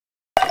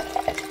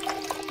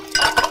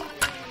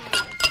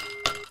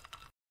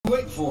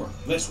for?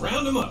 Let's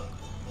round them up.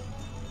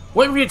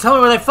 Waiting for you to tell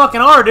me where they fucking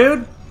are,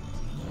 dude.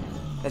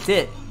 That's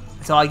it.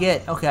 That's all I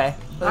get. Okay.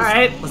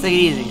 Alright. Let's take it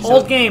easy.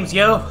 Old games,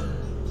 yo.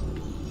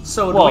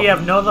 So, do we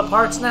have none of the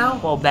parts now?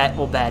 Well, bad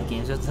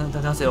games.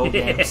 Don't say old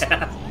games.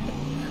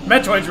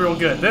 Metroid's real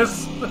good.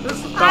 This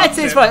I'd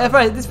say it's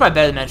probably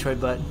better than Metroid,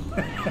 but...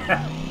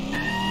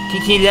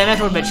 Can you do that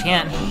Metroid? Bet you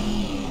can't.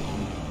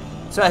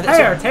 So,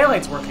 hey, our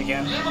taillights work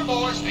again. Remember,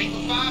 boys, need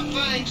the 5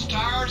 things: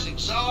 tires,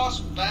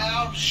 exhaust,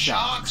 valves,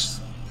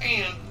 shocks,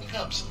 and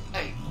cups of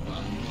paint.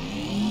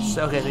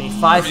 So, okay, so we need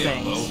 5 Hurry up,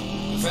 things. Bo.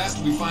 The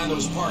faster we find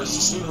those parts,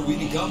 the sooner we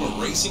become a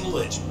racing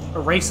legend. A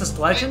racist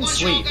legend? Hey, once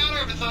Sweet. y'all got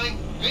everything,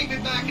 meet me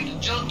back at the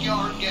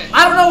junkyard gate.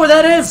 I don't know where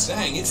that is.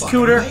 Dang, it's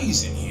Scooter. like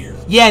amazing here.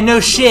 Yeah, no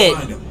shit.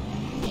 Find 'em.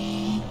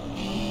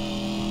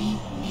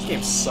 This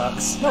game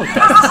sucks. No, it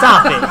doesn't.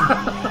 Stop it.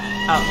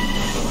 Oh.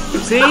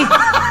 See?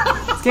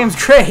 This game's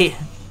great.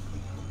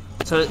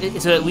 So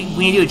we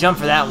need to do a jump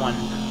for that one.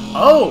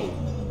 Oh!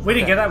 We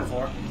didn't get that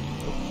before.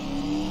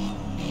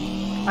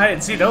 I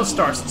didn't see those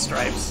stars and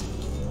stripes.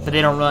 But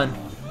they don't run.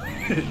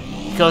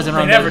 Goes and They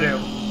run. never do.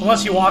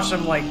 Unless you watch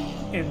them, like,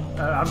 in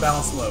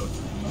unbalanced load.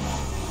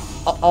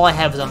 All I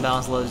have is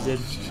unbalanced loads, dude.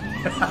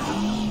 Wait a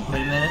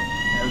minute.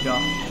 There we go.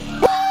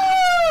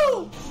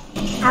 Woo!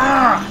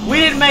 We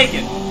didn't make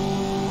it.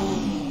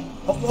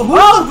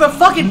 Oh, the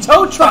fucking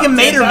tow truck Fucking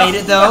Mater made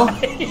it, though.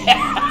 Yeah.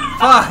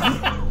 Fuck.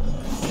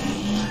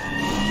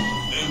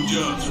 Them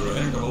jumps are a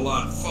heck of a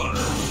lot funner.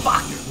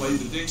 Fuck. You play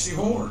the Dixie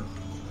horn.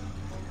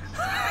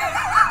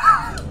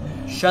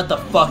 Shut the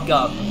fuck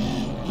up.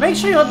 Make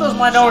sure you let those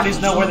minorities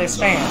know where they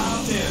stand.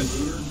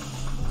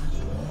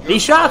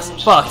 These shocks?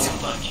 Fucked.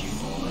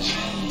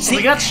 So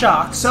we got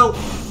shocks. So,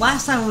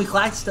 last time when we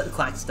collected stuff,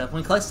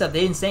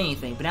 they didn't say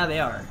anything, but now they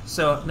are.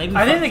 So, maybe...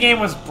 I think the game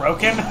was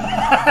broken.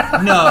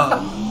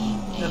 No.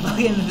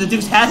 The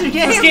Duke's Hazzard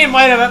game? This game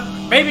might have...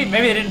 Maybe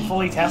they didn't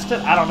fully test it.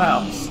 I don't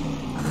know.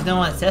 I don't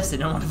want to test it.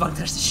 I don't want to fucking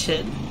touch the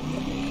shit.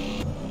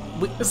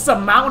 This is a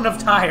mountain of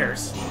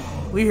tires.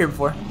 We were here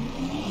before.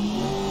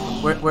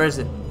 Where is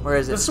it? Where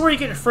is it? This is where you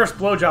get your first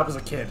blowjob as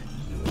a kid.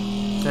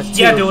 That's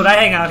Yeah, 2. dude, I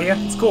hang out here.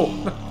 It's cool.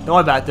 Don't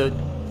worry about it, dude.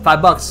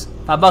 $5.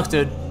 $5,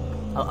 dude.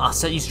 I'll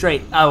set you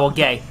straight. Oh, well,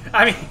 gay.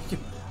 I mean,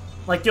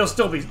 like, you'll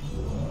still be...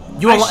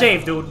 You I won't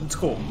shave, dude. It's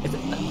cool.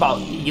 Well,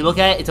 you look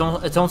at it, it's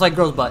almost like a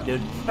girl's butt,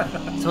 dude.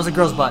 It's almost like a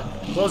girl's butt.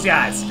 Close your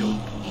eyes, dude.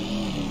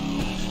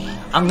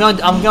 I'm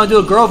gonna do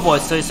a girl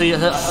voice, so you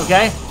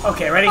okay?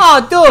 Okay, ready? Oh,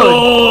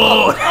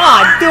 dude!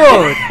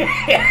 Dude!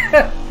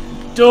 Oh, dude!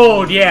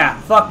 Dude, yeah.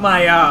 Fuck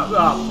my,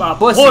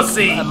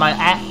 pussy.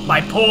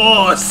 My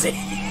pussy.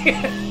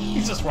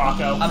 He's just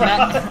Rocco.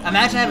 Imagine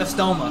I have a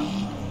stoma.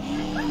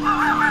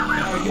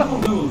 Now,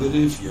 y'all know that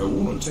if you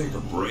want to take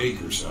a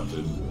break or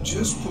something,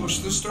 just push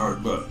the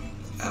start button.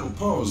 That'll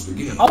pause the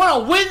game. I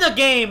want to win the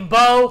game,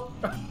 Bo!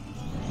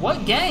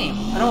 What game?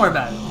 Don't worry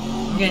about it.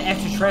 I'm getting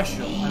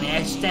extraterrestrial. I mean,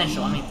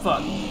 existential. I mean,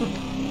 fuck.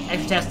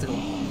 Extra testicle.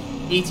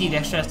 E.T. the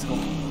extra testicle.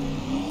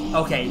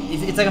 Okay,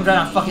 it's like I'm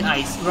driving on fucking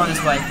ice. We're going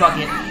this way. Fuck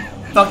it.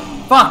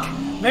 Fuck!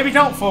 Maybe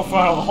don't full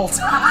throttle the whole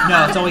time.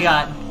 No, that's all we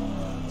got.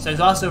 So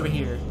exhaust over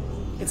here.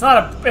 It's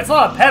not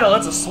a pedal,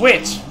 it's a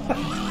switch.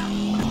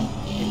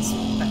 It's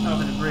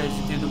over the bridge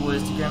through the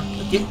woods to grab.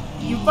 Get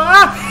you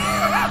fuck!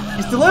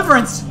 It's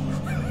deliverance!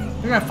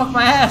 You're gonna fuck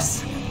my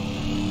ass.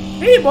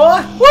 Hey,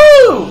 boy!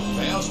 Woo!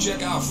 Valves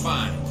check out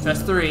fine. So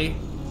that's 3.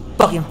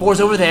 Fucking 4's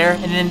over there,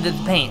 and then the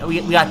paint. We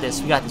got this.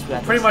 We got this.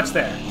 Pretty much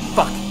there.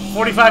 Fuck.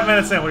 45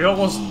 minutes in, we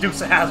almost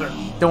Dukes of Hazzard.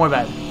 Don't worry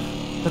about it.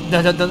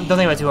 Don't think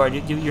about it too hard.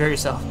 You hurt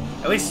yourself.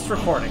 At least it's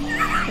recording.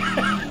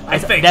 I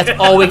think. That's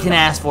all we can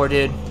ask for,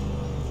 dude.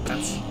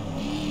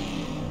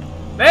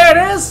 There it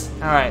is!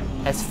 Alright,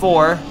 that's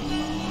 4.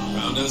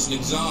 Found us an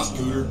exhaust,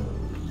 Cooter.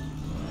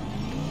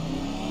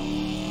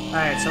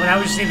 Alright, so now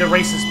we just need the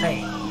racist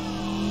paint.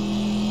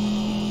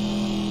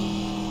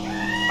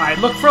 Alright,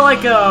 look for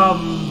like,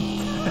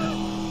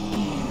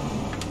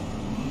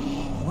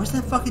 Where's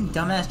that fucking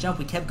dumbass jump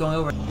we kept going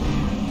over?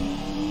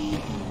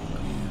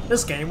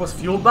 This game was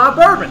fueled by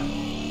bourbon.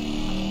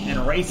 And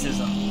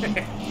racism.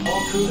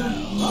 Oh, Cooter,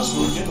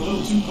 possibly we're getting a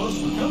little too close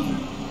for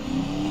comfort.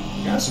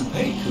 Got some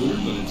paint, Cooter,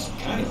 but it's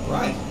kind of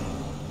bright.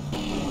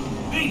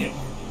 Dang it!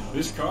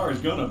 This car is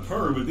gonna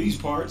purr with these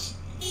parts.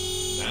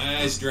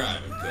 Nice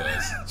driving,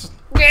 cuz.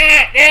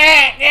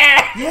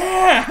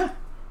 Yeah!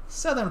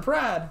 Southern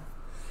pride.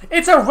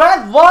 It's a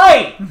red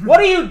light! What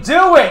are you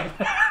doing?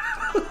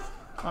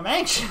 I'm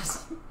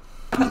anxious.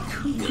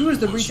 Who's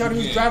the retard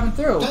who's driving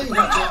through? Tell you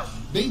what, y'all,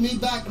 beat me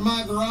back to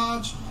my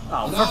garage.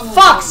 Oh, and I for will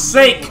fuck's go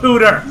sake,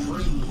 Cooter!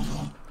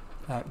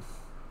 Alright.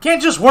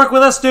 Can't just work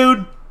with us,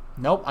 dude?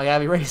 Nope, I gotta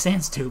be ready to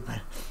stand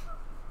stupid.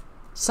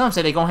 Some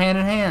say they go hand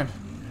in hand.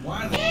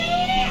 Why the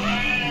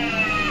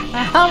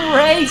I'm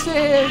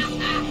racist!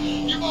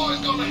 You boys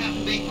gonna have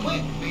to be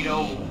quick, beat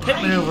old. Hit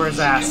maneuver his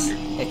ass.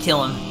 Yeah,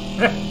 kill him.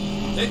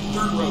 Take the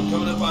third road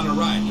coming up on the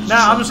right. There's a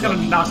Nah, I'm short just gonna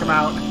cut. knock him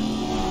out.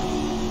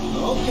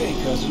 Okay,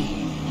 cousin.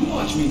 You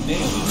watch me nail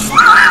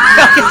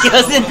it.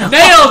 Cousin,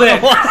 Nailed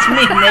it! watch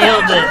me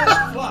nailed it.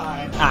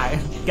 Fly. Alright.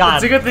 God.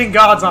 It's a good thing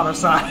God's on our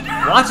side.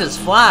 Watch us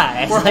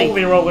fly. We're Like,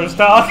 holy rollers,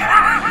 dog.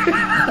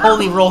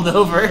 holy rolled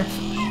over.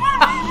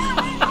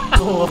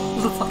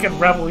 It's a fucking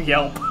rebel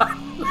yelp.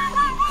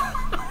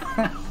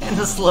 And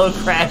the slow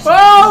crash.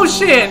 Oh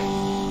shit!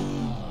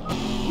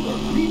 You are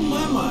reading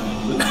my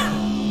mind,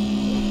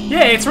 Luke.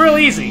 Yeah, it's real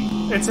easy.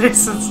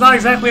 It's not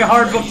exactly a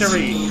hard book to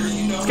read.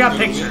 It's got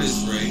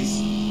pictures.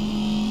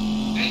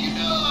 And you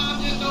know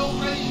I'm just old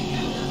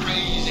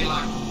crazy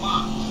like a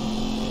fox.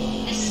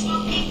 This is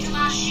Smoke Peak to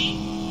last sheep.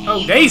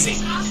 Oh, Daisy.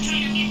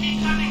 Concentrate on getting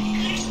in contact with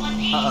Cooters one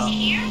page, Uh-oh.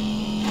 you hear?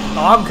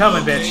 Oh, I'm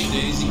coming, bitch.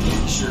 Daisy, keep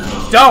your shirt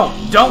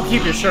on. Don't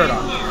keep your shirt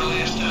on. Remember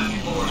last time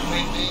you boys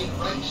beat me in a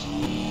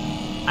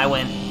race? I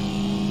win.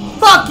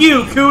 Fuck you,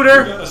 You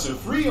Cooter. got us a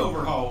free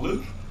overhaul,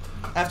 Luke.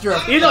 After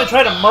a You don't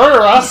try to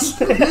murder us.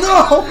 no,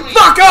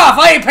 Fuck off!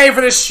 I ain't paying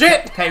for this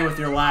shit. pay with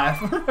your life.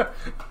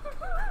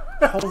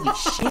 Holy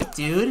shit,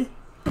 dude.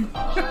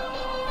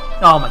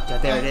 Oh my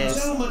god, there it is.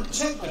 Gentlemen,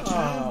 check the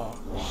time. Oh.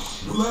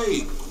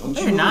 Wait, don't No,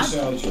 you you're not.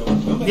 Sideshow.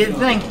 Don't make Did it the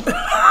thing. up.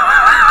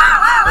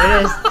 There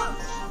it is.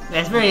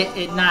 That's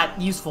very not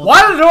useful.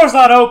 Why are the doors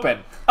not open?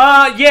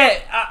 Yeah,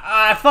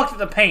 I fucked with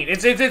the paint.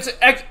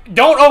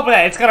 Don't open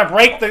that. It's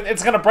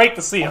gonna break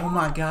the seal. Oh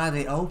my god,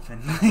 they open.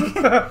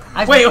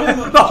 Wait,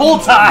 the whole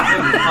time.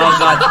 Oh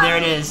god, there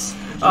it is.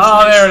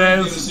 Oh, there it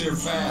Get is. us here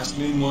fast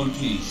and in one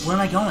piece. Where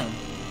am I going?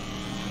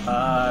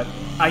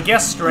 I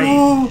guess straight,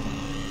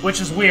 which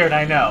is weird.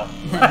 I know.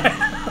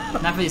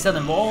 Not for the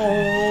Southern Bowl.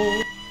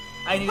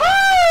 I knew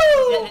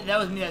that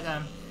was me that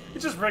time.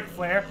 It's just Ric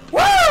Flair. Woo!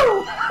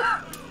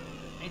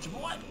 Ain't your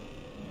boy.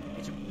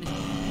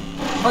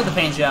 Fuck the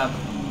paint job.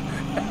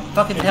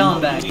 Fucking And hell you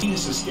and know back. what made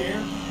us a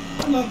scare?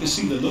 I'd like to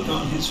see the look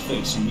on his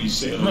face when we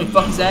sail. Let me over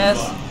fuck that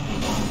his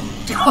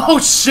ass. block. Oh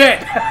shit!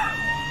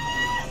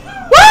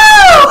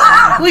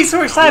 Woo! At least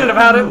we're excited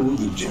about it.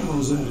 The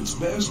general's at its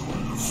best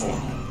when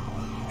performing,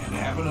 and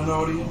having an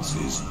audience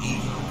is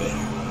even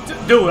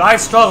better. Dude, I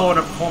struggle with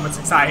a performance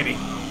anxiety.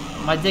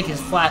 My dick is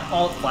flat,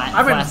 all flat.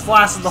 I've been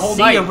flaccid the whole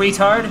See night. ya,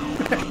 retard.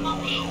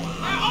 Smoke Peak,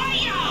 where are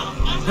y'all?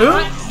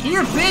 Who?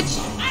 Here, bitch.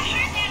 I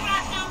heard that,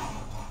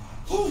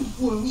 Roscoe. Oh,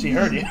 well, She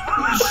heard you.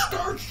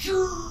 Start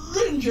your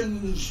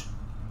engines.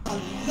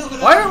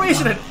 Why are we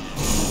should?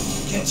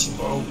 Catch you,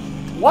 Bo.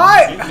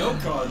 Why? Ain't no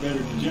car better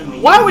than General.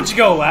 Why would you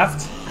go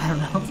left? I don't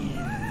know.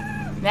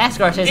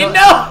 NASCAR says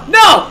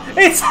No!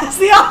 It's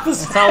the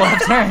opposite. it's all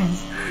left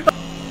turns.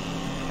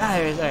 Ah,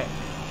 there it is. Alright.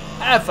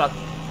 Ah, fuck.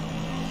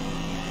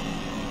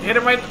 Hit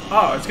it right.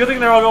 Oh, it's a good thing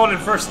they're all going in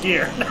first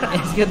gear.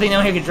 It's a good thing no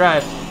one here can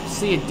drive.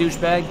 See you,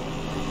 douchebag.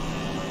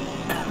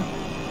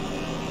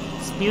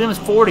 Speed limit's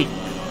 40. The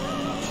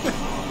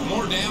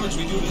more damage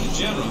we do to the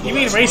General. the You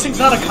mean less racing's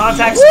money not a we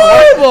contact Woo,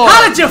 sport? boy.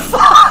 How did you fall?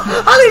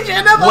 How did you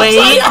end up Wait.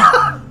 upside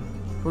down?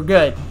 We're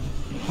good.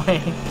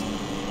 Wait.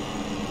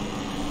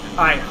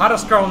 Alright,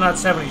 hottest girl in that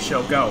 70s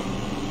show, go.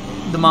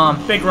 The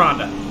mom. Big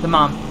Rhonda. The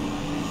mom.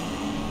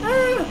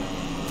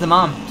 The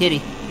mom.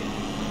 Kitty.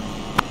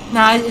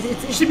 Nah,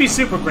 You should be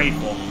super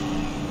grateful.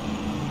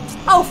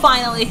 Oh,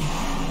 finally.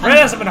 Red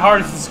hasn't been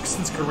hard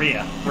since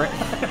Korea.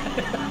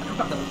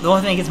 The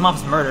only thing that gets him off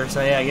is murder,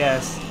 so yeah, I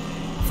guess.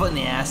 Foot in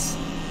the ass.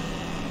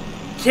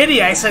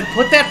 Kitty, I said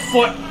put that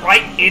foot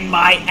right in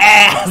my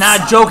ass.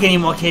 Not a joke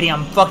anymore, Kitty.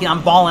 I'm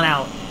balling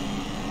out.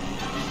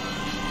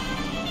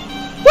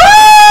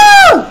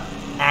 Woo!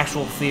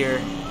 Actual fear.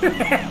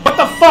 What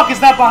the fuck is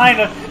that behind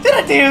us?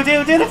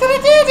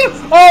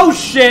 Oh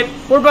shit!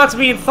 We're about to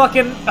be in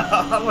fucking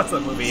what's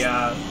that movie?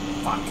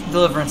 Fuck.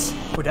 Deliverance.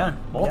 We're done.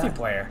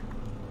 Multiplayer.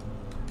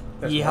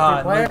 There's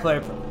Yeehaw. multiplayer?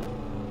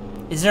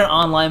 Multiplayer. Is there an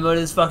online mode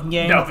of this fucking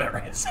game? No,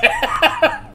 there is.